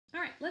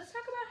let's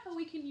talk about how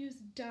we can use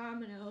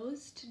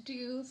dominoes to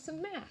do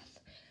some math,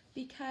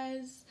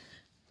 because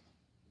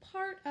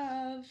part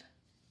of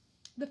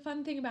the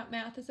fun thing about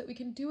math is that we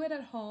can do it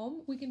at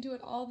home, we can do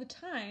it all the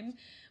time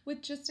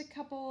with just a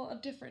couple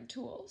of different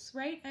tools,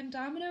 right? And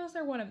dominoes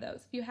are one of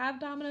those. If you have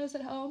dominoes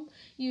at home,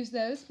 use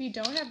those. If you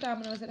don't have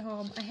dominoes at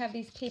home, I have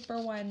these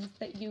paper ones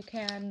that you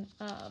can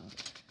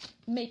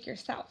make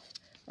yourself,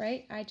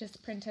 right? I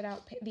just printed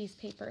out these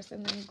papers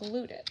and then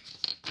glued it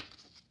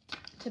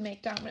to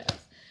make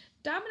dominoes.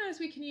 Dominoes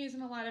we can use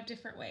in a lot of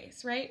different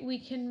ways, right? We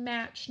can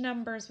match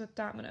numbers with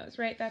dominoes,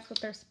 right? That's what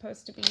they're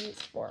supposed to be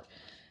used for.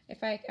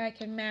 If I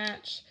can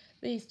match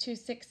these 2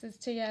 6s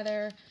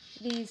together,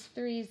 these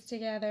 3s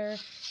together,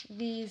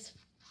 these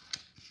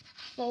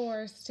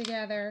 4s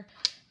together,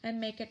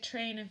 and make a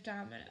train of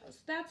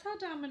dominoes. That's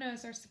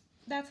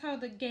how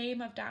the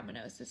game of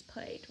dominoes is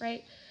played,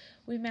 right?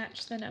 We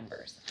match the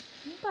numbers.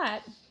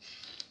 But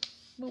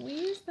when we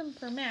use them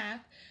for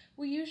math,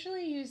 we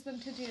usually use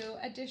them to do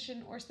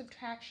addition or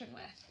subtraction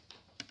with.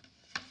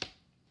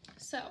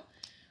 So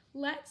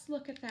let's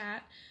look at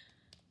that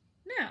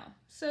now,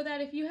 so that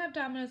if you have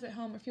dominoes at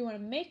home, or if you want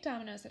to make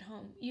dominoes at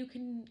home, you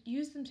can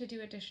use them to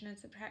do addition and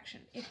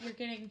subtraction if you're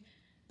getting,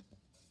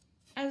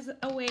 as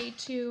a way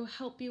to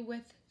help you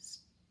with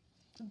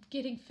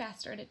getting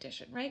faster at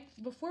addition, right?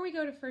 Before we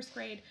go to first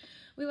grade,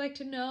 we like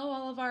to know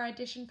all of our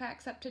addition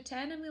facts up to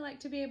 10, and we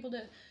like to be able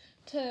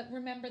to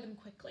remember them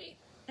quickly.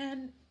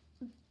 And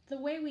the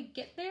way we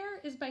get there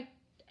is by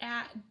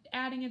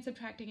adding and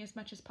subtracting as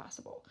much as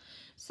possible.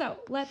 So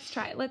let's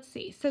try. Let's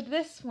see. So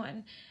this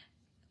one,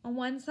 on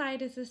one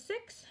side is a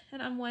 6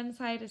 and on one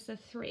side is a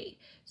 3.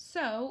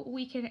 So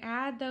we can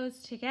add those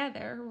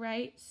together,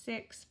 right?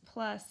 6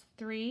 plus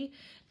 3.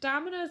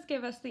 Dominoes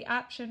give us the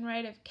option,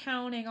 right, of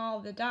counting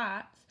all the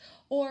dots,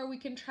 or we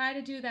can try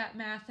to do that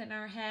math in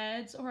our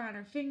heads or on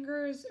our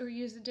fingers, or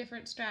use a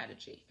different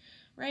strategy,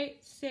 right?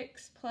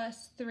 6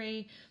 plus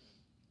 3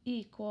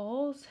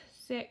 equals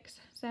 6,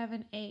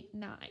 7, 8,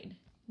 9.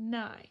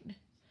 9.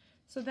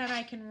 So then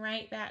I can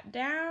write that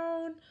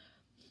down,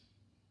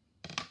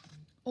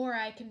 or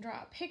I can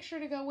draw a picture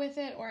to go with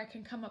it, or I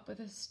can come up with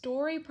a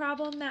story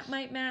problem that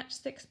might match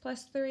 6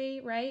 plus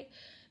 3, right?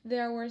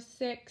 There were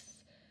 6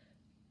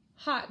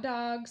 hot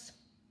dogs.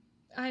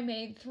 I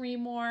made 3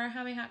 more.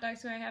 How many hot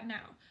dogs do I have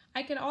now?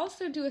 I could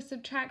also do a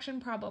subtraction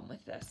problem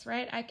with this,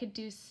 right? I could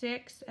do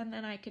 6 and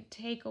then I could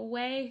take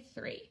away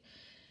 3.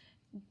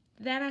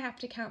 Then I have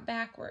to count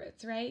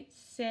backwards, right?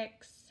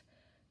 6,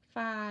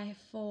 5,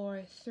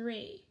 4,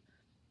 3.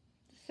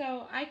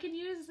 So I can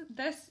use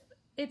this.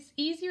 It's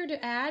easier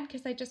to add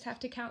because I just have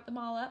to count them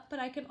all up, but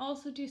I can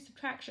also do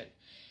subtraction.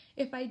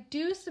 If I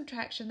do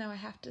subtraction, though, I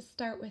have to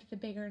start with the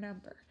bigger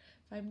number.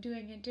 If I'm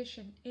doing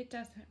addition, it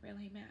doesn't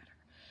really matter.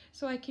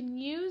 So I can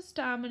use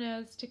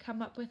dominoes to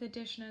come up with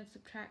addition and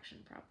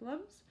subtraction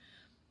problems.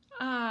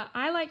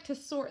 I like to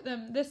sort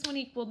them. This one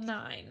equaled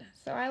 9,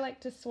 so I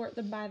like to sort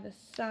them by the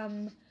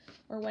sum,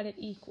 or what it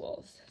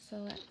equals. So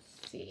let's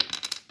see.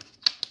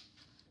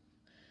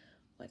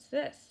 What's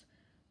this?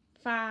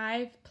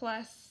 5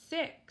 plus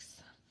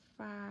 6.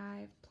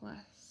 5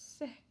 plus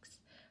 6.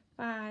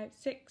 5,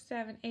 6,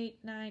 7, 8,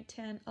 9,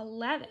 10,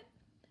 11.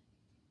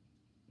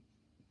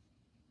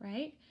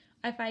 Right?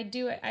 If I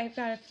do it, I've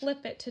got to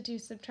flip it to do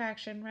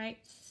subtraction, right?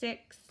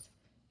 6,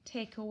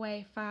 take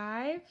away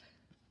 5.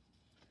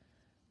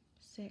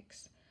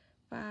 6,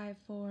 5,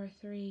 4,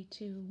 3,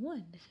 2,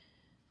 1.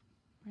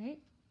 Right?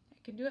 I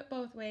can do it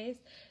both ways.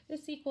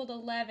 This equaled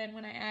 11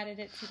 when I added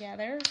it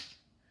together.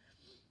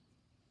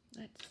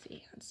 Let's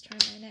see. Let's try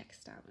my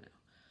next domino.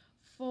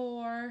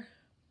 4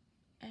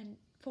 and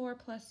 4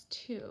 plus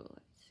 2.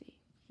 Let's see.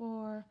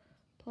 4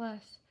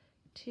 plus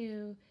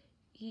 2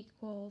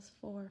 equals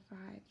 4, 5,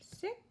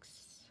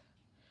 6.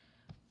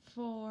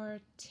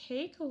 4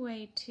 take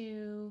away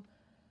 2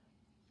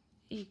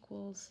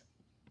 equals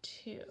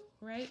 2,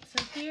 right?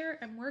 So here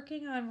I'm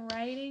working on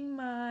writing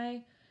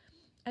my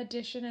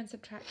addition and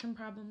subtraction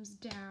problems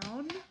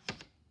down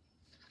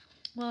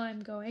while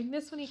I'm going.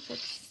 This one equals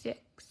 6.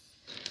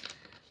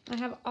 I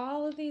have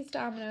all of these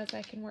dominoes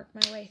I can work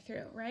my way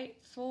through, right?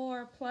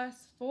 4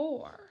 plus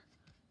 4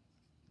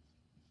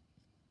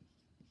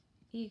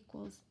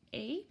 equals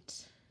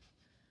 8.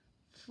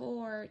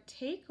 4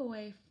 take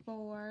away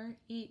 4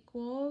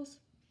 equals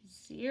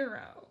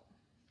 0.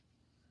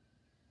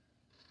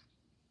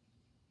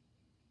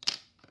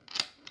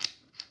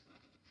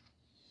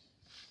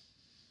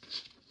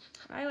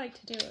 What I like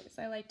to do is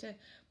I like to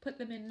put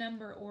them in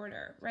number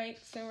order, right?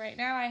 So right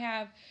now I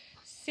have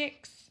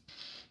 6,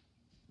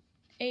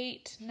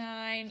 8,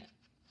 9,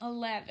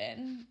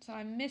 11. So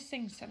I'm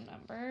missing some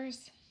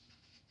numbers.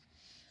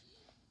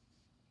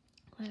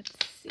 Let's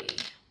see.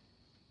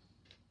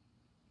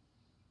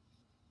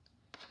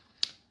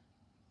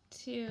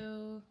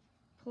 2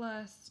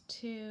 plus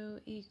 2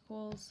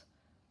 equals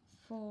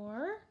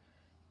 4.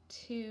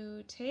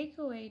 2 take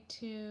away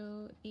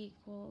 2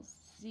 equals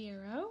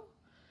 0.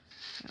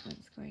 That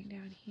one's going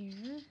down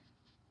here.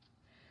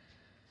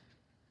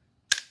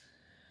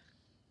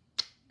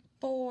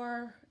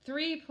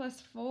 3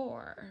 plus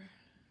 4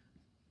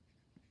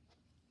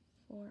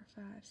 4,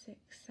 5, 6,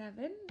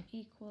 7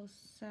 equals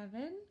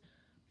 7.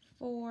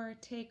 4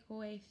 take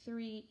away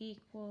 3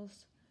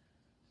 equals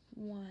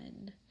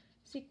 1.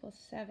 This equals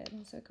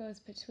 7, so it goes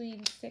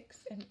between 6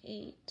 and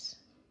 8.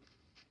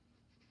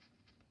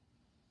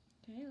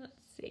 Okay,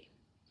 let's see.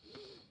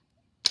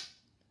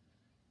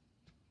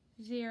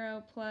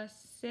 0 plus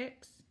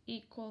 6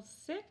 equals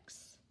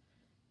 6.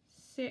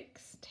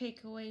 6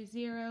 take away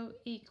 0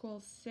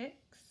 equals 6.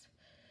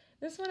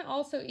 This one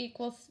also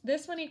equals,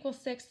 this one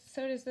equals 6,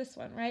 so does this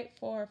one, right?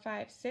 4,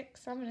 5,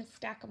 6. So I'm going to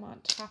stack them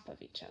on top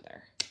of each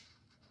other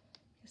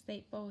because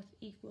they both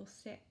equal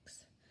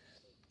 6.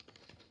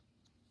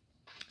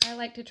 I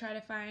like to try to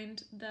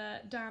find the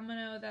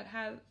domino that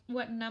has,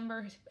 what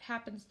number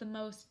happens the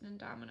most in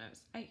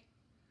dominoes. I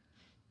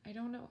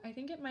don't know. I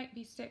think it might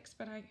be 6,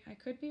 but I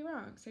could be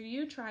wrong. So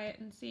you try it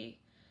and see.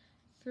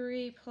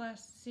 3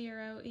 plus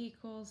 0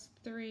 equals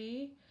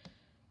 3.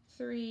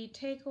 3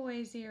 take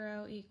away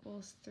 0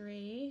 equals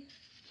 3.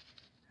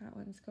 That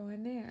one's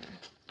going there.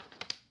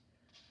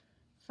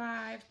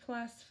 5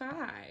 plus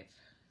 5.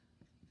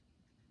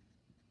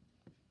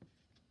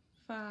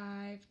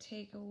 5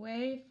 take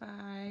away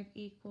 5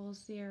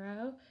 equals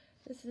 0.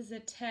 This is a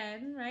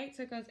 10, right?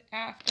 So it goes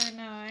after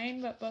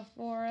 9, but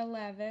before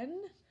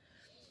 11.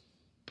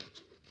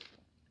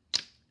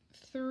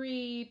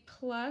 3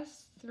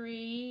 plus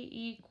 3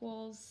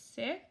 equals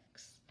 6.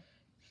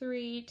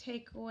 3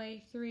 take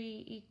away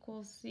 3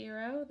 equals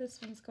 0. This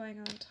one's going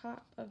on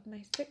top of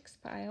my 6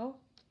 pile.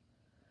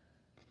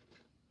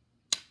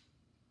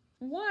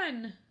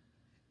 1.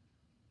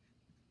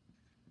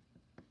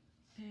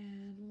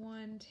 And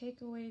 1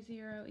 take away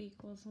 0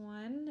 equals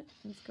 1.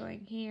 It's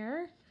going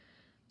here.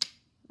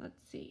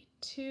 Let's see.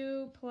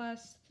 2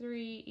 plus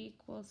 3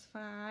 equals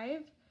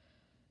 5.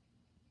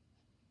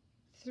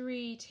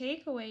 3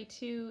 take away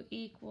 2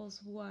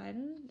 equals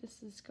 1.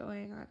 This is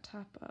going on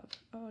top of,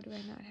 oh, do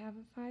I not have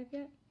a 5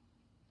 yet?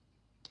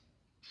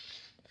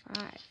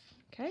 5,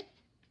 okay.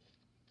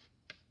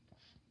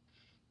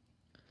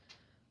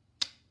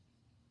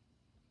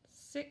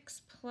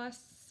 6 plus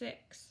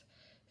 6.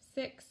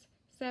 6,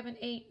 7,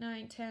 8,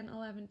 9, 10,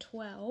 11,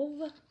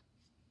 12.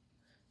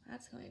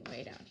 That's going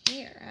way down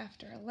here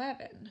after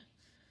 11.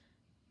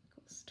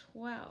 Equals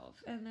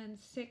 12. And then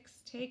 6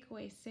 take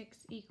away 6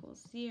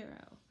 equals 0.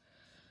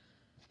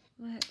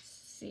 Let's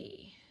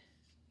see.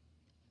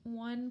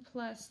 1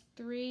 plus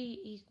 3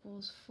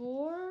 equals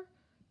 4.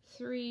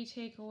 3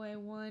 take away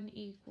 1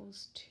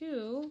 equals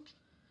 2.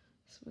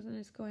 This one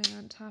is going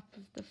on top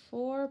of the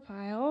 4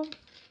 pile.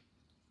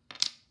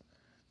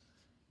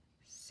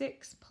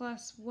 6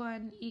 plus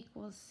 1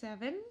 equals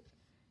 7.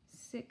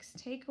 6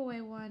 take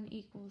away 1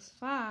 equals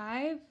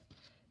 5.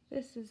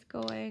 This is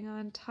going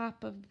on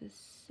top of the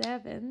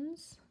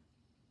 7s.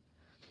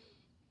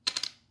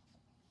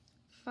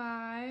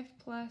 5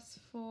 plus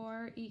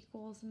 4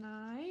 equals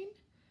 9.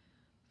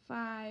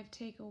 5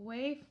 take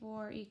away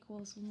 4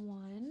 equals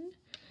 1.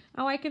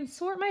 Oh, I can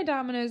sort my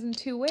dominoes in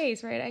 2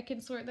 ways, right? I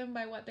can sort them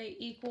by what they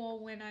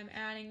equal when I'm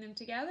adding them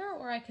together,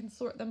 or I can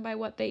sort them by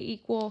what they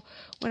equal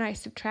when I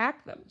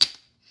subtract them.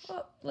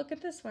 Oh, look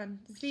at this one.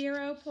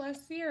 0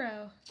 plus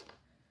 0.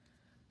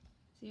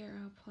 0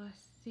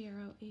 plus 0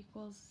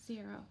 equals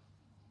 0.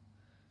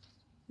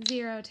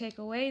 0 take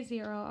away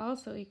 0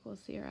 also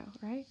equals 0,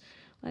 right?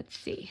 Let's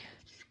see.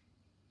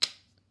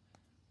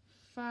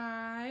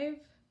 5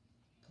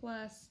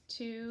 plus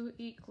 2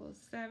 equals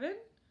 7.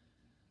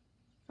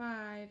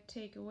 5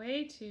 take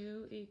away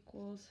 2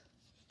 equals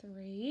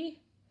 3.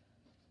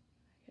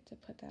 I get to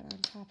put that on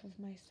top of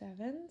my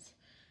 7s.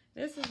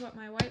 This is what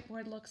my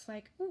whiteboard looks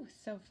like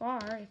so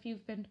far. If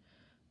you've been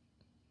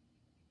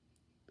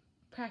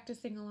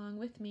practicing along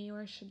with me,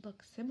 or should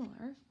look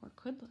similar, or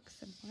could look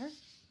similar.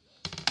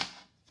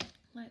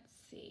 Let's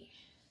see.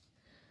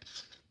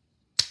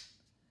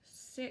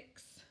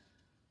 6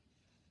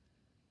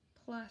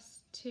 plus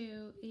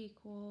 2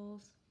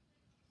 equals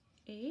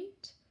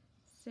 8.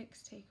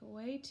 6 take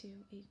away 2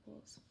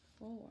 equals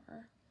 4.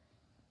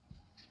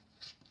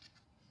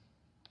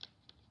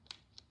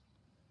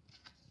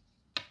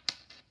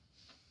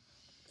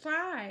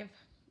 5.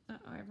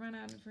 Uh-oh, I've run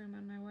out of room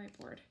on my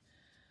whiteboard.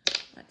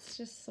 Let's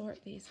just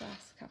sort these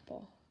last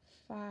couple.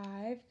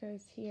 5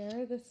 goes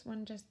here. This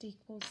one just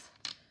equals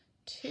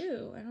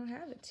 2. I don't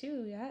have a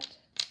 2 yet.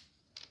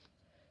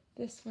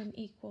 This one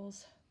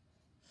equals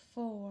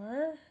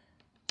 4.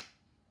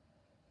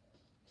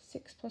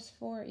 6 plus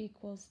 4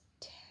 equals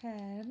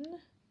 10.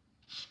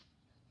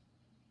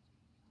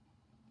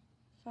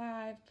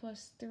 5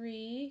 plus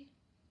 3.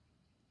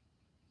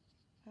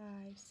 5,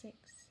 6,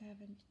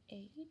 7,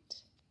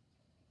 8.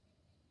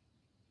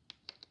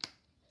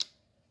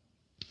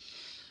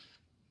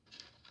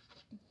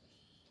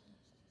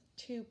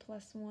 2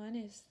 plus 1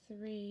 is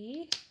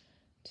 3.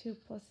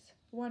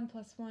 1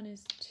 plus 1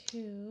 is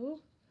 2.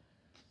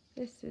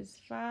 This is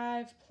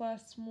 5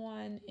 plus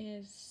 1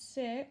 is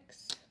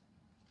 6.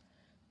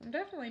 I'm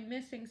definitely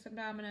missing some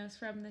dominoes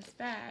from this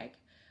bag,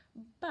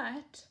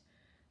 but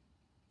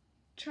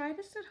try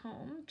this at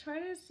home. Try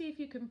to see if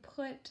you can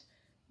put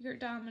your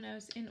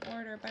dominoes in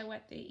order by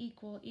what they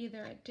equal,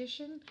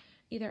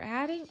 either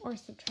adding or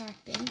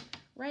subtracting.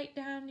 Write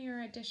down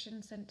your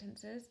addition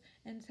sentences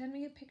and send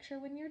me a picture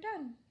when you're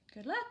done.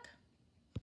 Good luck!